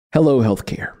Hello,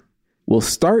 healthcare. We'll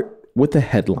start with the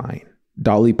headline.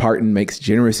 Dolly Parton makes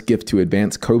generous gift to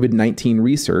advance COVID-19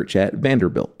 research at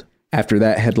Vanderbilt. After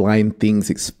that headline, things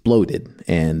exploded,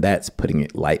 and that's putting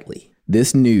it lightly.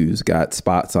 This news got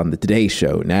spots on the Today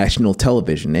Show, national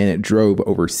television, and it drove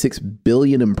over 6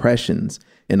 billion impressions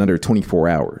in under 24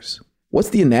 hours.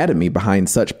 What's the anatomy behind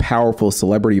such powerful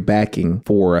celebrity backing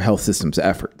for a health system's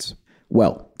efforts?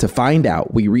 Well, to find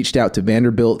out, we reached out to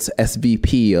Vanderbilt's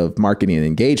SVP of Marketing and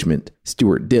Engagement,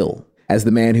 Stuart Dill. As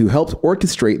the man who helped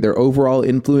orchestrate their overall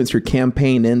influencer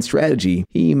campaign and strategy,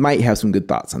 he might have some good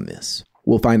thoughts on this.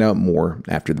 We'll find out more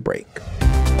after the break.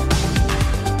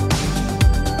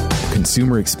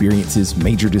 Consumer experiences,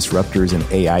 major disruptors, and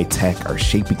AI tech are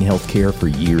shaping healthcare for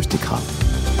years to come.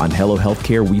 On Hello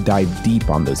Healthcare, we dive deep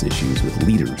on those issues with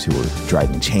leaders who are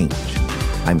driving change.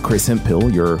 I'm Chris Hemphill,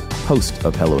 your host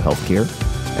of Hello Healthcare,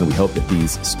 and we hope that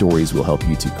these stories will help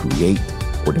you to create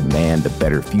or demand a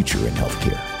better future in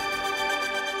healthcare.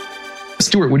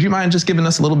 Stuart, would you mind just giving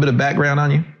us a little bit of background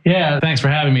on you? Yeah, thanks for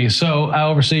having me. So I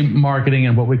oversee marketing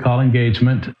and what we call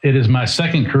engagement. It is my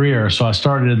second career. So I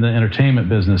started in the entertainment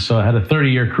business. So I had a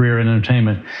 30-year career in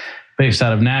entertainment based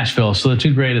out of Nashville. So the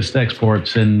two greatest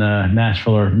exports in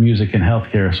Nashville are music and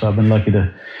healthcare. So I've been lucky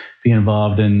to be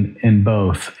involved in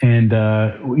both. And,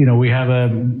 we have a,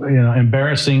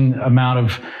 embarrassing amount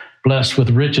of blessed with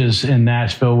riches in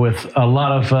Nashville with a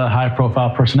lot of high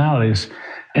profile personalities.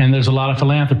 And there's a lot of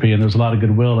philanthropy and there's a lot of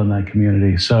goodwill in that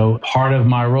community. So part of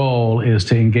my role is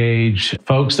to engage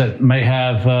folks that may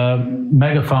have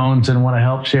megaphones and want to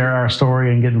help share our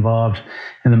story and get involved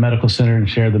in the medical center and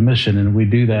share the mission. And we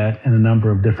do that in a number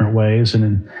of different ways.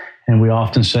 And we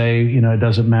often say, it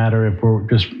doesn't matter if we're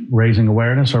just raising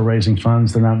awareness or raising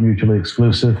funds. They're not mutually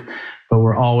exclusive, but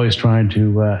we're always trying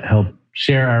to help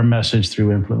share our message through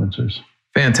influencers.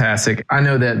 Fantastic. I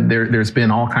know that there's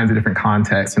been all kinds of different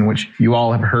contexts in which you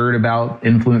all have heard about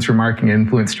influencer marketing and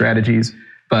influence strategies.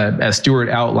 But as Stuart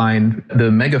outlined, the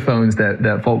megaphones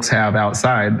that folks have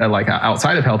outside,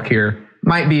 outside of healthcare,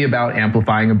 might be about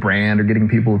amplifying a brand or getting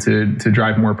people to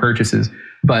drive more purchases.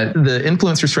 But the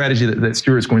influencer strategy that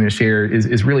Stuart's going to share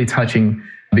is really touching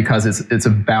because it's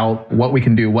about what we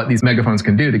can do, what these megaphones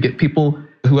can do to get people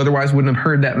who otherwise wouldn't have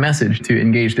heard that message to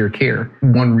engage their care.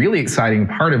 One really exciting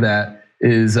part of that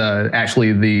is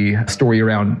actually the story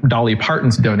around Dolly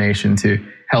Parton's donation to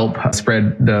help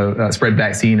spread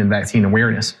vaccine and vaccine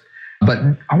awareness. But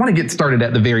I want to get started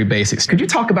at the very basics. Could you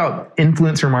talk about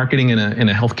influencer marketing in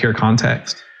a healthcare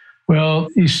context? Well,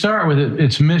 you start with it.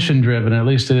 It's mission driven, at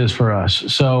least it is for us.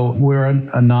 So we're a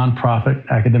nonprofit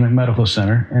academic medical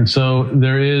center. And so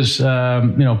there is,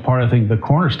 part of the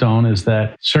cornerstone is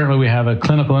that certainly we have a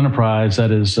clinical enterprise that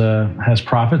has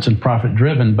profits and profit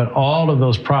driven, but all of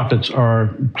those profits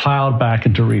are plowed back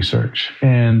into research.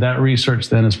 And that research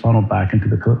then is funneled back into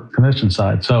the clinician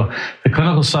side. So the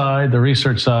clinical side, the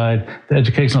research side, the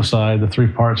educational side, the three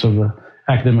parts of the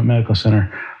academic medical center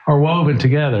are woven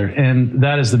together, and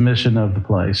that is the mission of the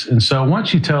place. And so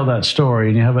once you tell that story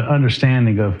and you have an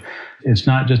understanding of it's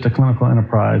not just a clinical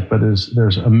enterprise, but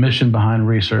there's a mission behind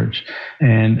research,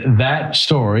 and that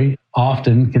story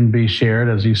often can be shared,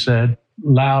 as you said,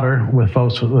 louder with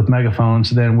folks with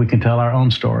megaphones than we can tell our own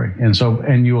story.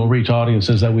 And you will reach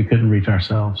audiences that we couldn't reach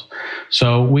ourselves.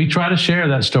 So we try to share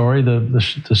that story,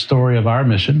 the story of our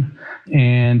mission,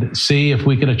 and see if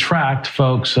we can attract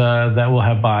folks that will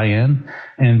have buy-in,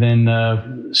 and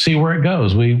then see where it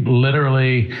goes. We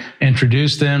literally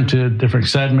introduce them to different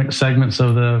segments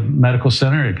of the medical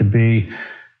center. It could be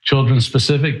children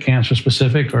specific, cancer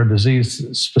specific, or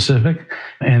disease specific.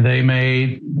 And they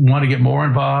may want to get more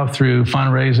involved through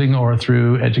fundraising or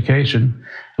through education.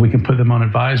 We can put them on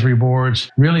advisory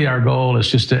boards. Really, our goal is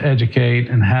just to educate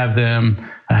and have them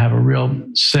have a real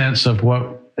sense of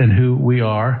what and who we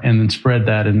are, and then spread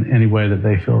that in any way that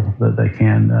they feel that they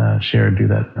can share and do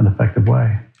that in an effective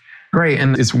way. Great.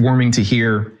 And it's warming to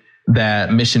hear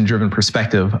that mission-driven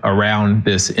perspective around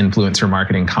this influencer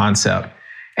marketing concept.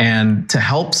 And to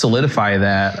help solidify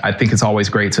that, I think it's always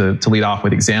great to lead off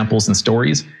with examples and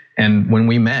stories. And when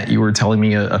we met, you were telling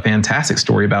me a fantastic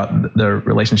story about the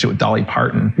relationship with Dolly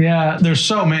Parton. Yeah, there's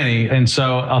so many. And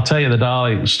so I'll tell you the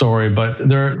Dolly story, but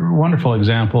there are wonderful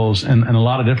examples in a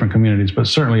lot of different communities, but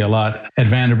certainly a lot at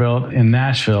Vanderbilt in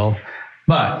Nashville.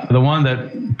 But the one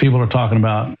that people are talking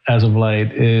about as of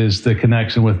late is the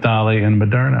connection with Dolly and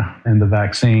Moderna and the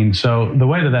vaccine. So the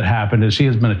way that happened is she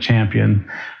has been a champion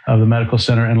of the medical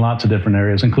center in lots of different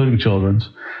areas, including children's,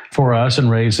 for us, and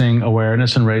raising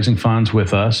awareness and raising funds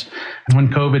with us. And when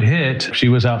COVID hit, she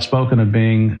was outspoken of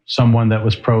being someone that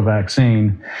was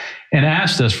pro-vaccine, and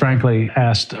asked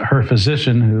her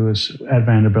physician, who is at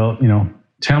Vanderbilt,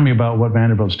 tell me about what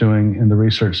Vanderbilt's doing in the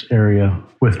research area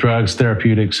with drugs,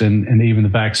 therapeutics, and even the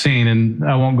vaccine. And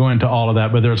I won't go into all of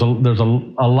that, but there's a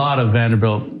lot of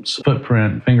Vanderbilt's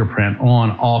fingerprint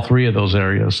on all three of those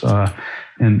areas,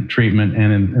 in treatment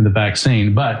and in the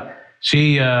vaccine. But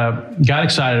she got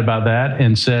excited about that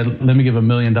and said, let me give $1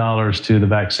 million to the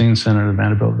vaccine center, the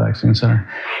Vanderbilt Vaccine Center.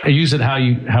 Use it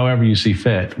however you see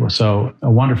fit. So a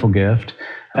wonderful gift.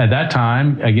 At that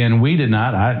time, again, we did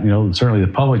not, certainly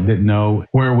the public didn't know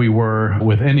where we were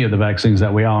with any of the vaccines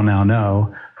that we all now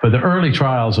know. But the early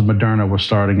trials of Moderna were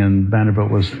starting, and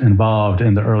Vanderbilt was involved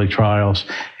in the early trials.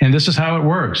 And this is how it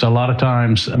works. A lot of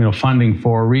times, funding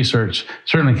for research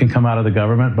certainly can come out of the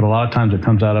government, but a lot of times it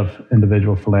comes out of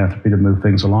individual philanthropy to move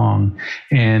things along.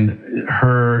 And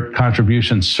her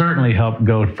contribution certainly helped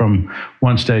go from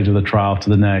one stage of the trial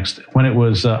to the next. When it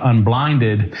was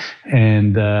unblinded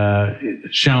and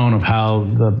shown of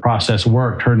how the process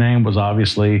worked, her name was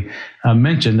obviously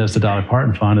mentioned as the Dolly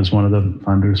Parton Fund as one of the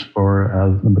funders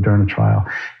for the Moderna trial.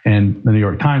 And the New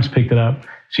York Times picked it up.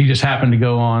 She just happened to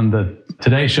go on the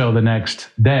Today Show the next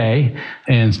day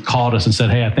and called us and said,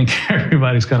 hey, I think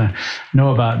everybody's going to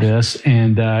know about this.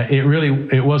 And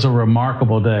it was a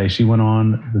remarkable day. She went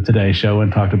on the Today Show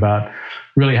and talked about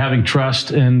really having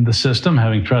trust in the system,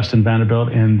 having trust in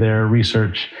Vanderbilt and their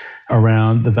research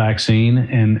around the vaccine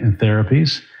and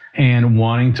therapies, and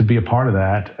wanting to be a part of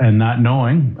that, and not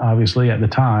knowing, obviously, at the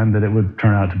time that it would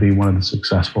turn out to be one of the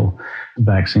successful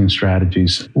vaccine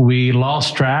strategies. We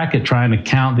lost track at trying to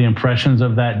count the impressions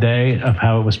of that day, of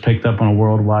how it was picked up on a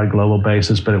worldwide, global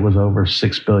basis, but it was over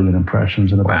 6 billion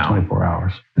impressions in about 24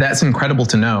 hours. That's incredible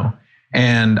to know.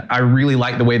 And I really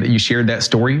like the way that you shared that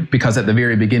story, because at the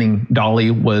very beginning, Dolly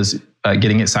was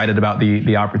getting excited about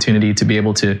the opportunity to be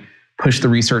able to push the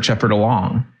research effort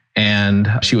along. And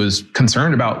she was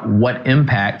concerned about what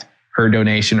impact her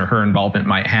donation or her involvement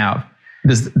might have.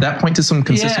 Does that point to some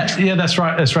consistency? Yeah, that's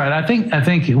right. That's right. I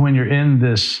think when you're in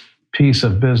this piece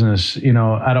of business,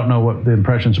 I don't know what the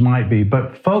impressions might be,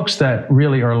 but folks that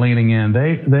really are leaning in,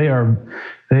 they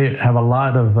have a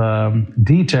lot of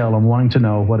detail on wanting to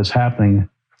know what is happening.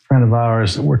 A friend of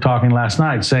ours, we're talking last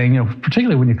night, saying,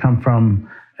 particularly when you come from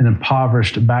an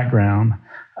impoverished background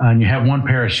and you have one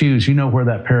pair of shoes, you know where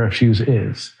that pair of shoes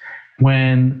is.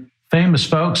 When famous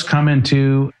folks come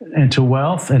into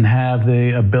wealth and have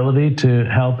the ability to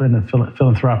help in a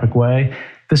philanthropic way,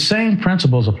 the same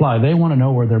principles apply. They want to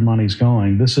know where their money's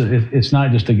going. It's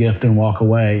not just a gift and walk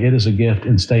away. It is a gift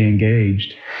and stay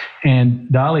engaged. And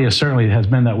Dolly certainly has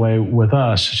been that way with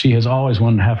us. She has always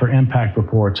wanted to have her impact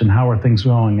reports and how are things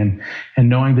going and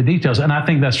knowing the details. And I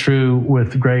think that's true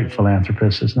with great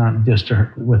philanthropists. It's not just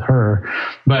with her,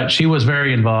 but she was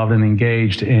very involved and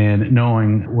engaged in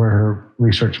knowing where her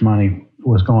research money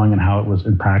was going and how it was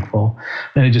impactful.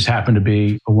 And it just happened to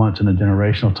be a once in a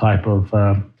generational type of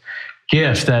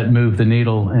gift that moved the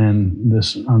needle in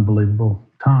this unbelievable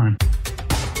time.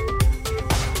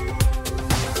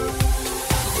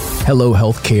 Hello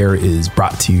Healthcare is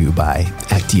brought to you by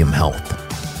Actium Health.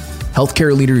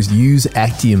 Healthcare leaders use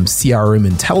Actium's CRM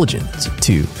intelligence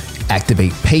to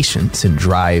activate patients and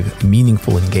drive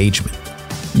meaningful engagement.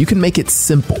 You can make it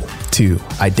simple to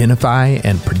identify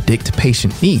and predict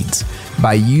patient needs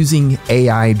by using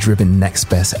AI-driven next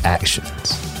best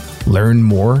actions. Learn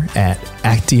more at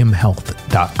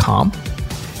actiumhealth.com.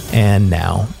 And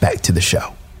now back to the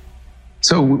show.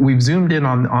 So we've zoomed in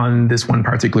on this one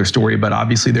particular story, but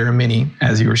obviously there are many,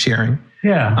 as you were sharing.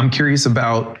 Yeah. I'm curious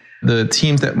about the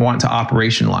teams that want to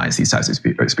operationalize these types of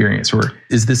experience, or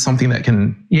is this something that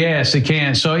can? Yes, it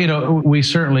can. So, we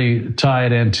certainly tie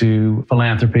it into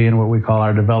philanthropy and what we call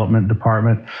our development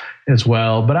department as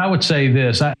well. But I would say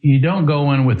this, you don't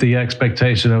go in with the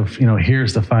expectation of,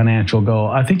 here's the financial goal.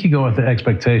 I think you go with the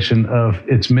expectation of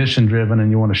it's mission driven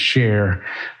and you want to share.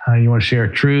 You want to share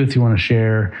truth. You want to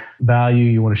share value.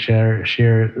 You want to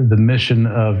share the mission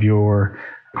of your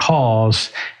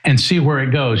cause and see where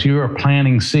it goes. You are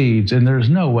planting seeds, and there's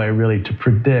no way really to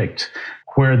predict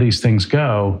where these things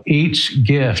go. Each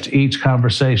gift, each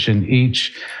conversation,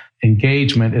 each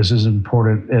engagement is as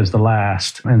important as the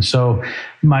last. And so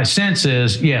my sense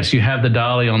is, yes, you have the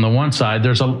Dolly on the one side.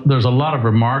 There's a lot of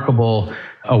remarkable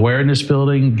awareness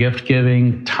building, gift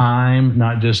giving, time,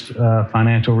 not just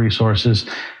financial resources,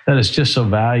 that is just so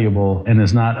valuable and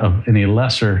is not of any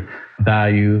lesser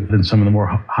value than some of the more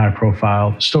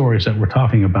high-profile stories that we're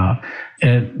talking about.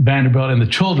 At Vanderbilt, in the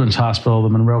Children's Hospital, the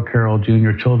Monroe Carroll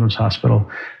Jr. Children's Hospital,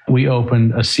 we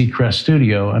opened a Seacrest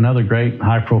studio. Another great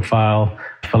high-profile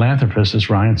philanthropist is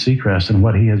Ryan Seacrest, and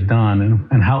what he has done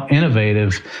and how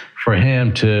innovative for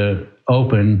him to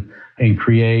open and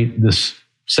create this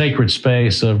sacred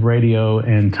space of radio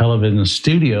and television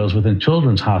studios within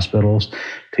children's hospitals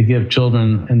to give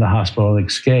children in the hospital an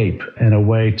escape and a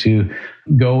way to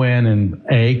go in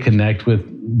and connect with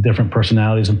different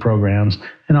personalities and programs,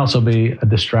 and also be a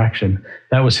distraction.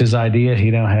 That was his idea.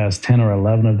 He now has 10 or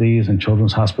 11 of these in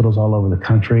children's hospitals all over the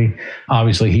country.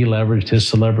 Obviously, he leveraged his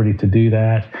celebrity to do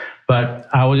that. But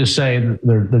I would just say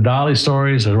the Dolly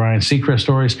stories, the Ryan Seacrest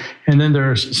stories, and then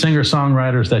there's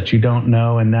singer-songwriters that you don't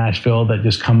know in Nashville that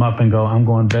just come up and go, I'm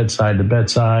going bedside to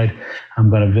bedside. I'm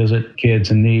going to visit kids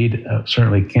in need.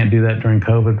 Certainly can't do that during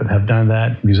COVID, but have done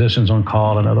that. Musicians on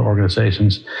Call and other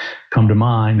organizations come to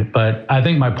mind. But I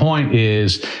think my point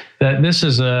is that this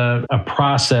is a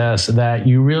process that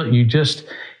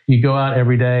you go out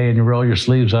every day and you roll your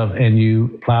sleeves up and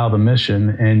you plow the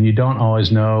mission, and you don't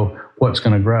always know what's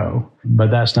going to grow. But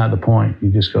that's not the point.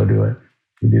 You just go do it.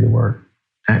 You do the work.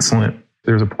 Excellent.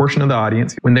 There's a portion of the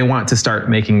audience when they want to start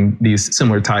making these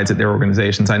similar ties at their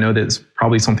organizations. I know that it's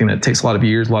probably something that takes a lot of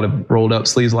years, a lot of rolled up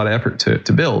sleeves, a lot of effort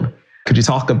to build. Could you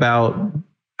talk about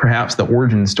perhaps the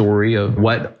origin story of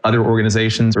what other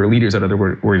organizations or leaders at other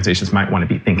organizations might want to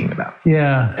be thinking about?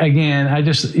 Yeah. Again, I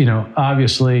just,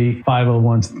 obviously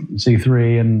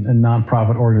 501c3 and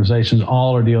nonprofit organizations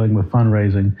all are dealing with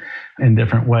fundraising in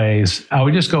different ways. I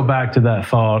would just go back to that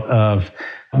thought of,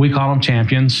 we call them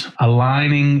champions,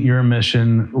 aligning your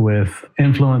mission with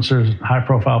influencers, high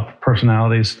profile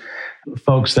personalities,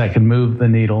 folks that can move the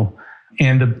needle.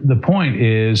 And the point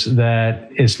is that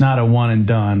it's not a one and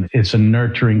done. It's a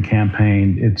nurturing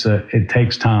campaign. It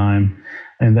takes time,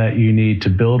 and that you need to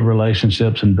build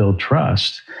relationships and build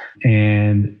trust.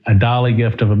 And a Dolly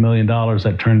gift of $1 million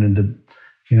that turned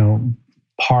into,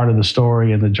 part of the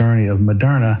story and the journey of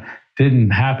Moderna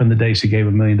didn't happen the day she gave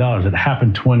 $1 million. It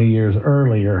happened 20 years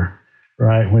earlier,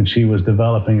 right, when she was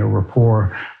developing a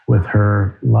rapport with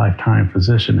her lifetime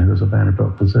physician, who was a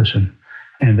Vanderbilt physician.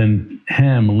 And then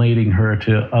him leading her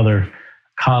to other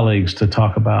colleagues to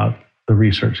talk about the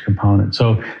research component.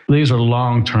 So these are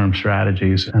long-term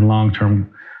strategies and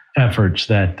long-term efforts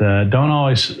that don't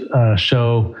always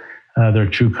show their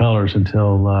true colors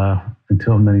until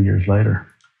many years later.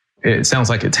 It sounds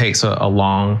like it takes a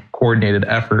long, coordinated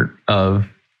effort of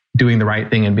doing the right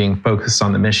thing and being focused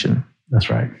on the mission. That's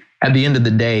right. At the end of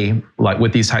the day, like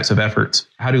with these types of efforts,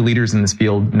 how do leaders in this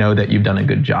field know that you've done a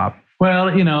good job? Well,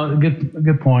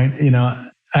 good point.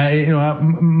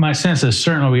 My sense is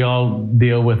certainly we all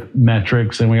deal with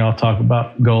metrics, and we all talk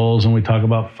about goals, and we talk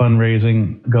about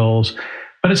fundraising goals,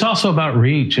 but it's also about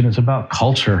reach, and it's about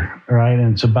culture, right?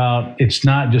 And it's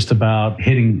not just about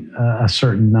hitting a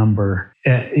certain number.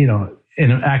 In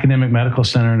an academic medical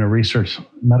center and a research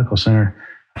medical center,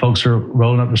 folks are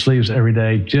rolling up their sleeves every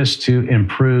day just to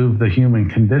improve the human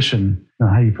condition.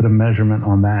 How you put a measurement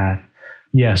on that?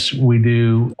 Yes, we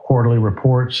do quarterly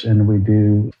reports and we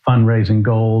do fundraising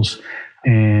goals,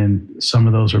 and some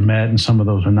of those are met and some of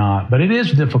those are not. But it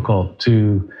is difficult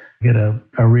to get a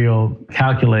real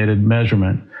calculated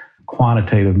measurement,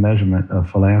 quantitative measurement of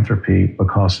philanthropy,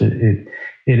 because it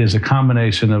is a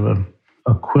combination of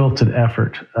a quilted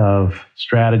effort of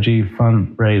strategy,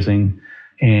 fundraising,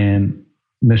 and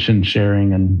mission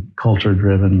sharing and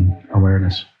culture-driven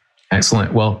awareness.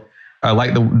 Excellent. Well, I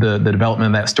like the development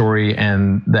of that story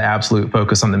and the absolute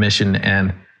focus on the mission.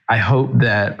 And I hope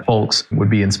that folks would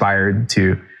be inspired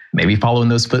to maybe follow in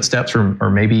those footsteps, or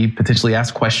maybe potentially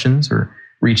ask questions or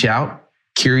reach out.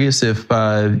 Curious if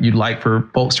you'd like for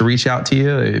folks to reach out to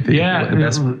you.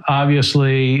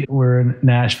 Obviously, we're in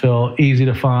Nashville, easy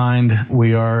to find.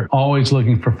 We are always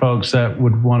looking for folks that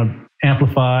would want to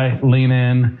amplify, lean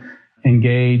in,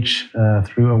 engage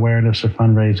through awareness or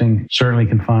fundraising. Certainly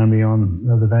can find me on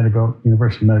the Vanderbilt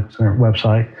University Medical Center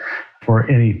website for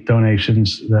any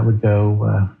donations that would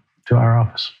go to our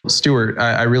office. Stuart,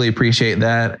 I really appreciate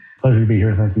that. Pleasure to be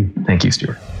here. Thank you. Thank you,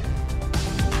 Stuart.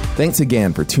 Thanks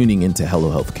again for tuning into Hello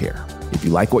Healthcare. If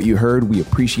you like what you heard, we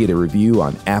appreciate a review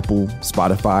on Apple,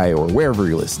 Spotify, or wherever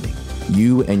you're listening.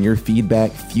 You and your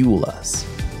feedback fuel us.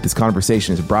 This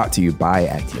conversation is brought to you by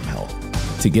Actium Health.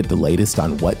 To get the latest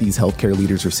on what these healthcare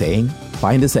leaders are saying,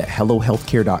 find us at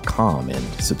hellohealthcare.com and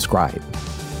subscribe.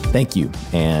 Thank you.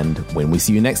 And when we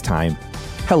see you next time,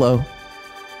 hello.